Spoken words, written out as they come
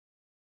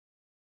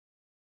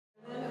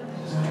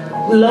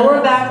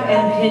Lower back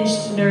and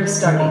pinched nerve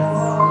starting.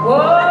 Whoa!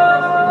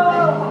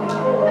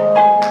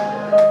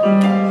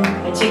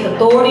 I take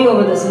authority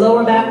over this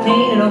lower back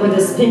pain and over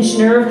this pinched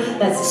nerve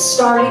that's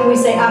starting. We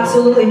say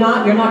absolutely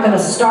not. You're not going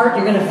to start.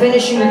 You're going to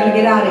finish and you're going to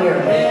get out of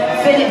here.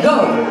 Finish. Go.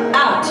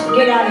 Out.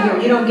 Get out of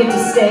here. You don't get to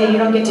stay. You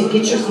don't get to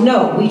get your...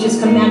 No. We just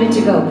command it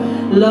to go.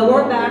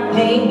 Lower back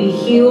pain be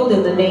healed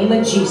in the name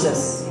of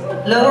Jesus.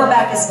 Lower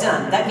back is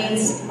done. That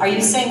means, are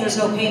you saying there's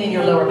no pain in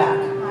your lower back?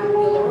 The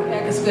lower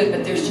back is good,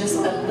 but there's just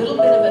a little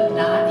bit of a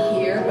knot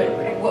here, but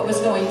what was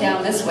going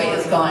down this way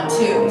is gone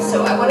too.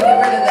 So I want to get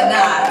rid of the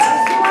knot.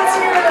 He wants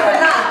to get rid of the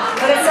knot,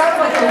 but it sounds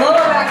like the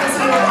lower back is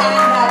healed and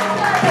that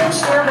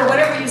pinched nerve or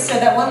whatever you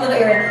said, that one little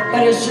area,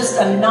 but there's just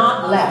a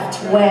knot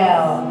left.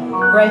 Well,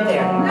 right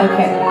there.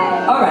 Okay.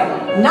 All right.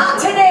 Not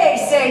today,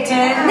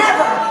 Satan.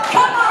 Never.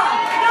 Come on.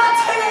 Not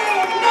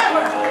today and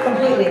never.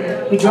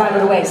 Completely. We drive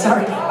it away.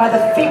 Sorry. By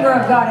the finger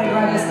of God, I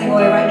drive this thing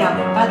away right now.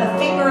 By the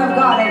finger of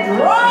God, I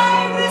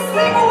drive this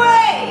thing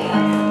away.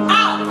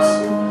 Out.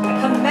 I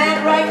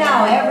command right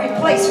now every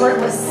place where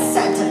it was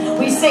sent.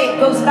 We say it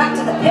goes back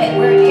to the pit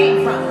where it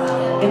came from.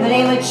 In the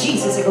name of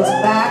Jesus, it goes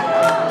back.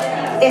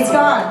 It's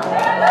gone.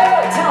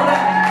 Tell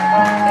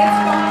them.